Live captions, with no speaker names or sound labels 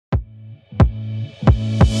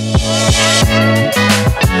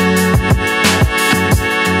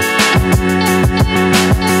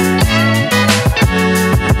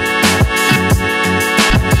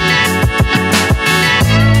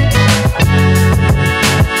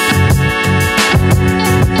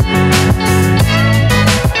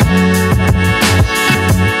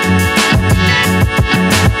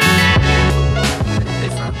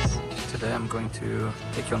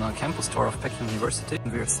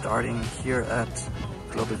starting here at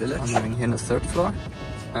Global Village. I'm living here on the 3rd floor,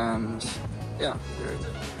 and yeah,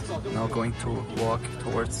 we're now going to walk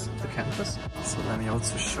towards the campus. So let me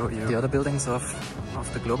also show you the other buildings of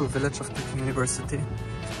the Global Village of Peking University,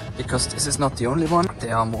 because this is not the only one.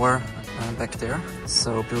 There are more back there.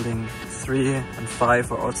 So building 3 and 5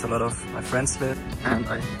 where also a lot of my friends live. And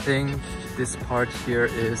I think this part here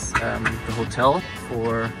is the hotel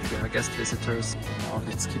for guest visitors. Now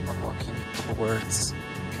let's keep on walking towards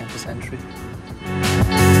campus entry.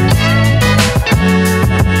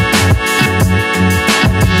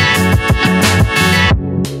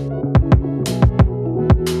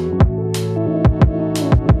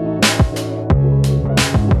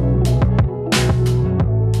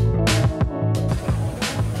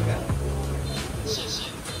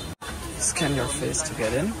 Scan your face to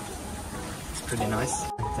get in. It's pretty nice.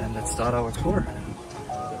 Then let's start our tour.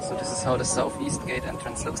 So this is how the southeast gate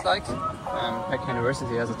entrance looks like. Peking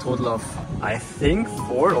University has a total of, I think,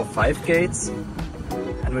 4 or 5 gates,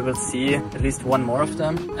 and we will see at least one more of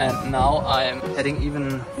them. And now I'm heading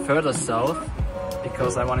even further south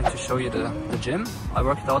because I wanted to show you the gym. I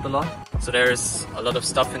worked out a lot, so there's a lot of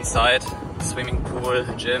stuff inside: swimming pool,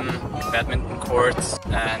 gym, badminton courts,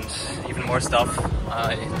 and even more stuff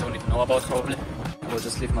I don't even know about probably. I will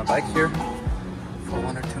just leave my bike here for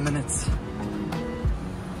 1 or 2 minutes.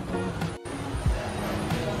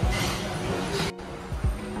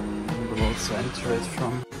 We will also enter it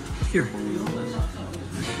from here.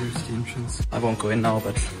 Here's the entrance. I won't go in now,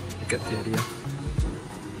 but you get the idea.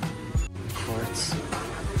 Courts.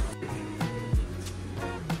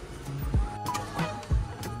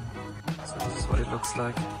 So this is what it looks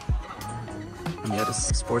like. And yeah, this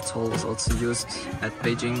sports hall was also used at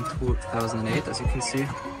Beijing 2008, as you can see.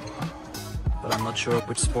 But I'm not sure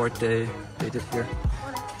which sport they did here.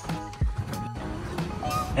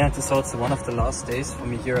 And it's also one of the last days for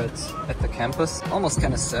me here at the campus. Almost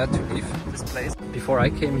kind of sad to leave this place. Before I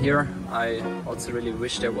came here, I also really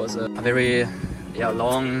wish there was a very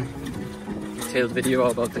long, detailed video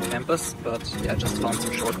about the campus, but yeah, I just found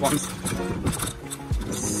some short ones.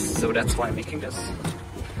 So that's why I'm making this.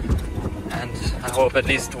 And I hope at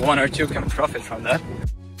least 1 or 2 can profit from that.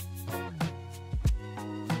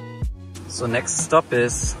 So next stop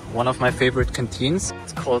is one of my favorite canteens.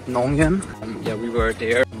 It's called Nongyuan. Yeah, we were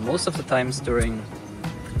there most of the times during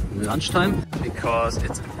lunchtime because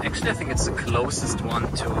it's actually, I think it's the closest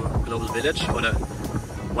one to Global Village, or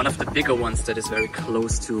one of the bigger ones that is very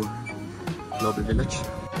close to Global Village,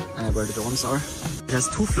 where the dorms are. It has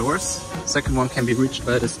 2 floors. Second one can be reached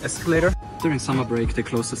by this escalator. During summer break they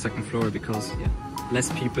close the 2nd floor because less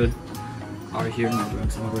people are here now during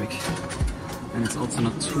summer break. And it's also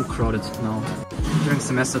not too crowded now. During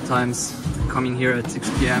semester times, coming here at 6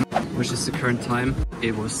 PM, which is the current time,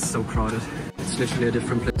 it was so crowded. It's literally a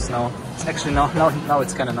different place now. It's actually now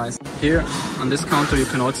it's kind of nice. Here on this counter you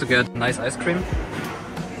can also get nice ice cream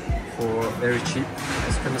for very cheap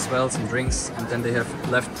ice cream as well, some drinks, and then they have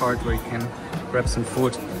left part where you can grab some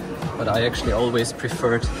food. But I actually always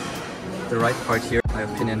preferred the right part here. In my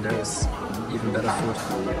opinion, there is even better food.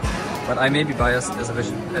 But I may be biased as a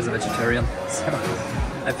vegetarian, so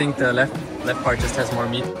I think the left part just has more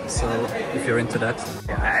meat. So if you're into that,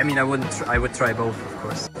 I mean, I would try both, of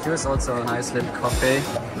course. Here's also a nice little cafe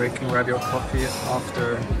where you can grab your coffee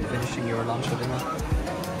after finishing your lunch or dinner.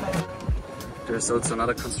 There's also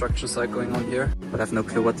another construction site going on here, but I have no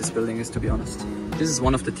clue what this building is, to be honest. This is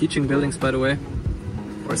one of the teaching buildings, by the way,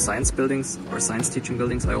 or science buildings, or science teaching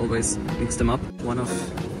buildings. I always mix them up. One of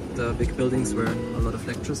the big buildings where a lot of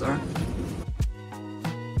lectures are.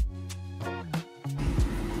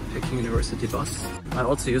 Peking University bus. I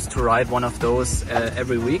also used to ride one of those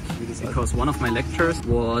every week because one of my lectures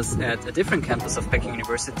was at a different campus of Peking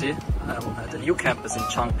University, at the new campus in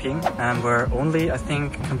Changping, where only, I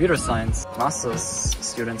think, computer science master's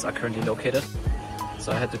students are currently located.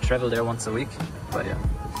 So I had to travel there once a week, but yeah.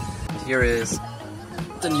 Here is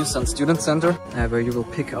the Nongyuan Student Center, where you will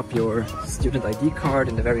pick up your student ID card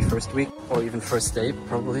in the very first week, or even first day,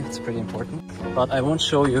 probably. It's pretty important. But I won't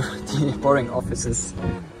show you the boring offices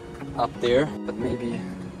up there, but maybe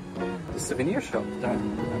the souvenir shop there,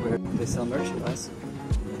 where they sell merchandise.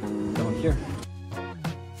 Down here.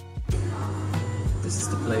 This is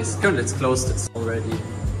the place. Currently it's closed, it's already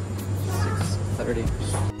 6:30.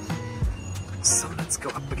 So let's go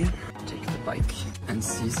up again, take the bike and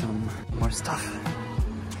see some more stuff.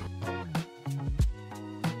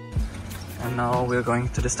 And now we're going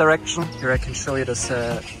to this direction. Here I can show you this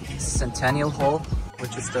Centennial Hall.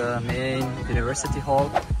 which is the main university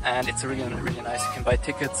hall, and it's really nice. You can buy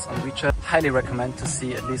tickets on WeChat. Highly recommend to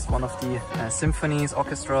see at least one of the symphonies,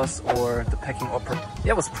 orchestras, or the Peking Opera.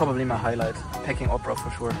 That was probably my highlight, Peking Opera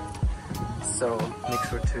for sure. So make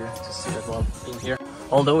sure to see that while being here.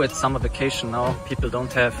 Although it's summer vacation now, people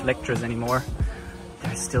don't have lectures anymore.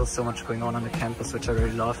 There's still so much going on the campus, which I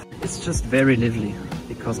really love. It's just very lively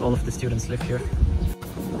because all of the students live here.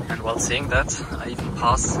 And while saying that, I even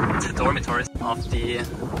pass the dormitories of the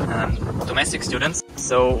domestic students.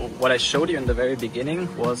 So what I showed you in the very beginning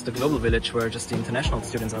was the global village where just the international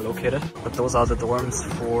students are located. But those are the dorms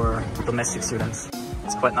for domestic students.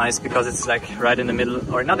 It's quite nice because it's like right in the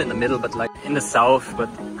middle, or not in the middle, but like in the south, but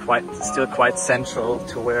still quite central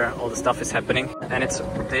to where all the stuff is happening. And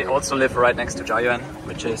they also live right next to Jiayuan,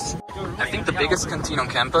 which is, I think, the biggest canteen on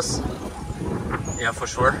campus. Yeah, for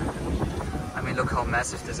sure. I mean, look how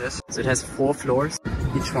massive this is. So it has 4 floors,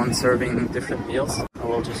 each one serving different meals. I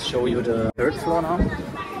will just show you the 3rd floor now,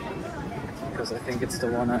 because I think it's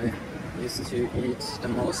the one I used to eat the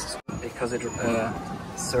most, because it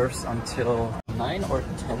serves until 9 or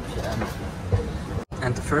 10 p.m.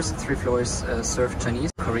 And the first 3 floors serve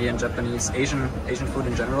Chinese, Korean, Japanese, Asian food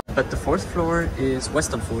in general. But the 4th floor is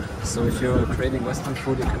Western food. So if you're craving Western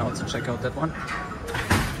food, you can also check out that one.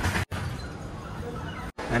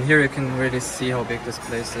 And here you can really see how big this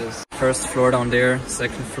place is. 1st floor down there,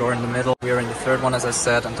 2nd floor in the middle. We're in the 3rd one, as I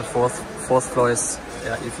said, and the 4th floor is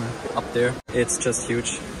even up there. It's just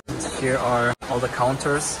huge. And here are all the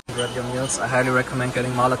counters. Grab your meals. I highly recommend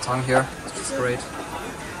getting mala tang here. It's just great.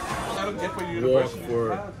 Walk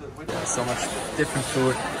for so much different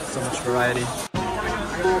food, so much variety.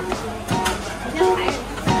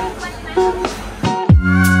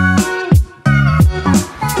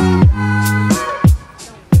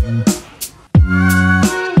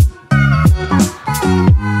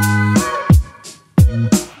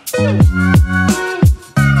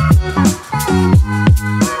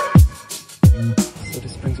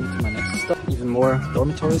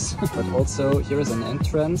 Dormitories, but also here is an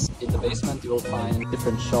entrance. In the basement you will find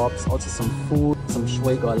different shops, also some food, some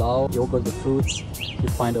shui gualao, yogurt with fruits. You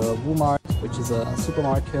find a Wumart, which is a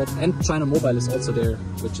supermarket, and China Mobile is also there,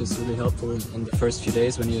 which is really helpful in the first few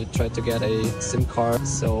days when you try to get a SIM card.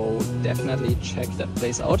 So definitely check that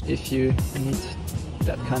place out if you need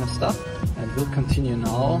that kind of stuff. And we'll continue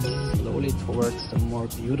now slowly towards the more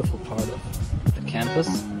beautiful part of campus,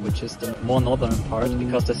 which is the more northern part,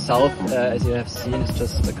 because the south, as you have seen, is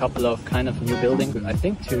just a couple of kind of new buildings. I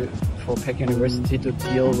think for Peking University to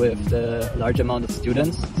deal with the large amount of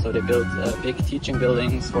students, so they built big teaching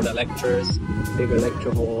buildings for the lectures, bigger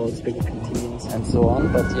lecture halls, bigger canteens, and so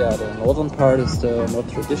on. But yeah, the northern part is the more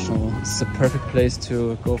traditional. It's a perfect place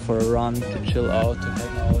to go for a run, to chill out, to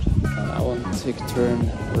hang out. And I want to take a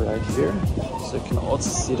turn right here, so you can also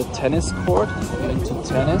see the tennis court. We're into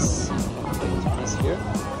tennis. Here.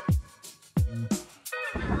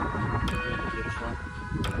 Beautiful.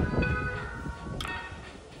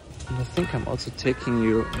 And I think I'm also taking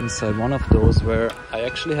you inside one of those where I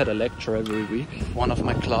actually had a lecture every week, one of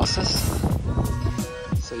my classes.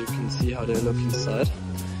 So you can see how they look inside.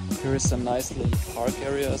 Here is some nice little park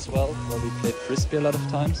area as well, where we played frisbee a lot of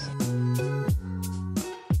times.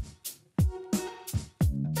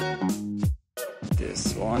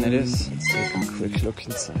 This one it is. Let's take a quick look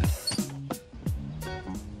inside.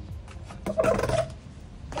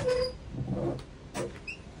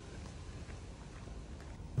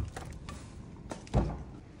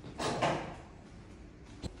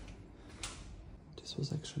 This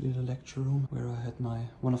was actually the lecture room where I had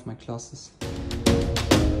one of my classes.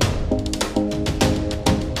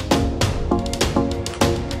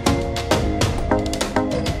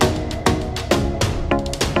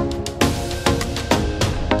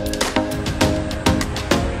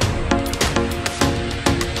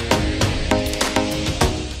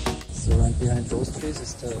 So right behind those trees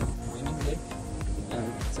is the Wei Ming Lake.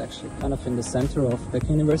 It's actually kind of in the center of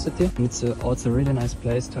Peking University. And it's also a really nice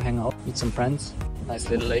place to hang out, meet some friends. Nice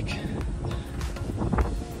little lake.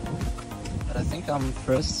 But I think I'm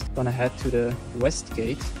first gonna head to the West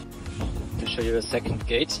Gate to show you a second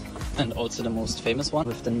gate, and also the most famous one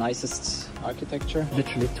with the nicest architecture.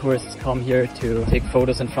 Literally tourists come here to take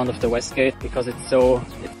photos in front of the West Gate because it's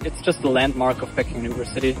just the landmark of Peking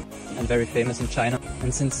University and very famous in China.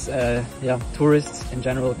 And since tourists in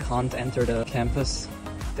general can't enter the campus,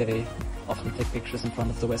 they often take pictures in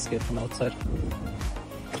front of the West Gate from outside.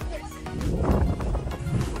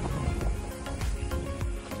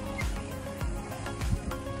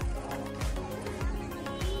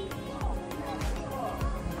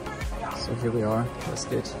 So here we are, West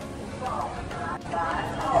Gate.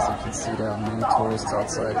 As you can see, there are many tourists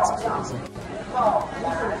outside, it's crazy.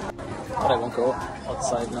 But I won't go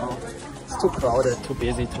outside now. It's too crowded, too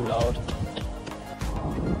busy, too loud.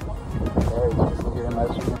 Very beautiful here in my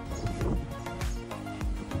opinion.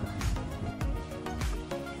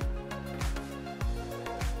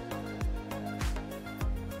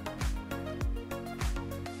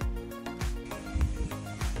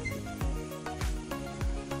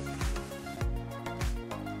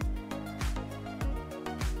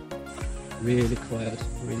 Really quiet,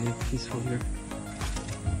 really peaceful here.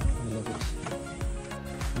 I love it.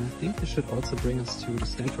 And I think this should also bring us to the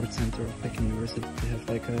Stanford Center of Peking University. They have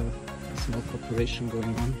like a small cooperation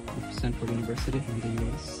going on with Stanford University in the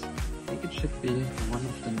US. I think it should be one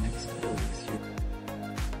of the next buildings here.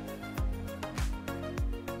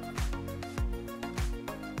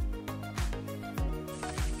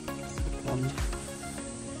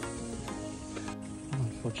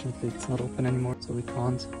 Unfortunately, it's not open anymore, so we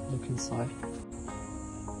can't look inside.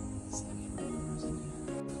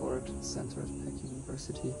 Stanford Center of Peking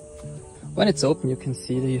University. When it's open, you can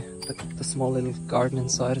see the small little garden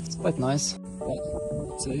inside. It's quite nice. But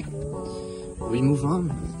let's say we move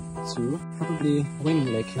on to probably Wei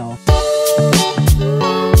Ming Lake now.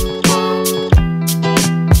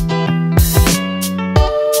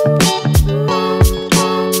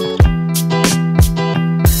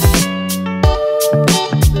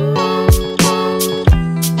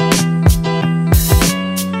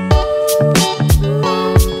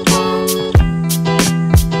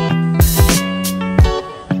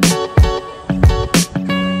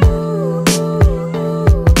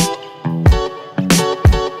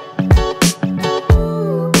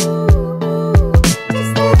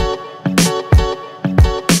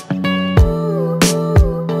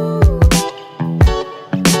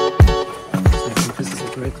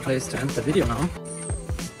 Place to end the video now.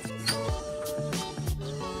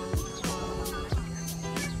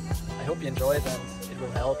 I hope you enjoyed, and it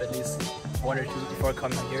will help at least one or two before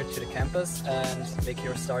coming here to the campus and make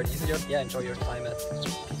your start easier. Yeah, enjoy your time at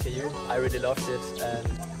PKU. I really loved it, and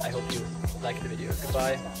I hope you liked the video.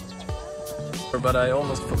 Goodbye. But I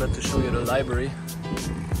almost forgot to show you the library,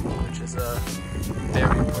 which is a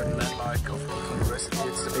very important landmark of Peking University.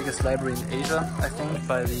 It's the biggest library in Asia, I think,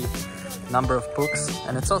 by the number of books,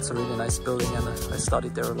 and it's also a really nice building, and I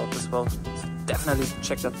studied there a lot as well. So definitely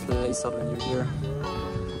check that place out when you're here.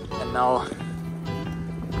 And now,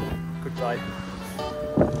 goodbye.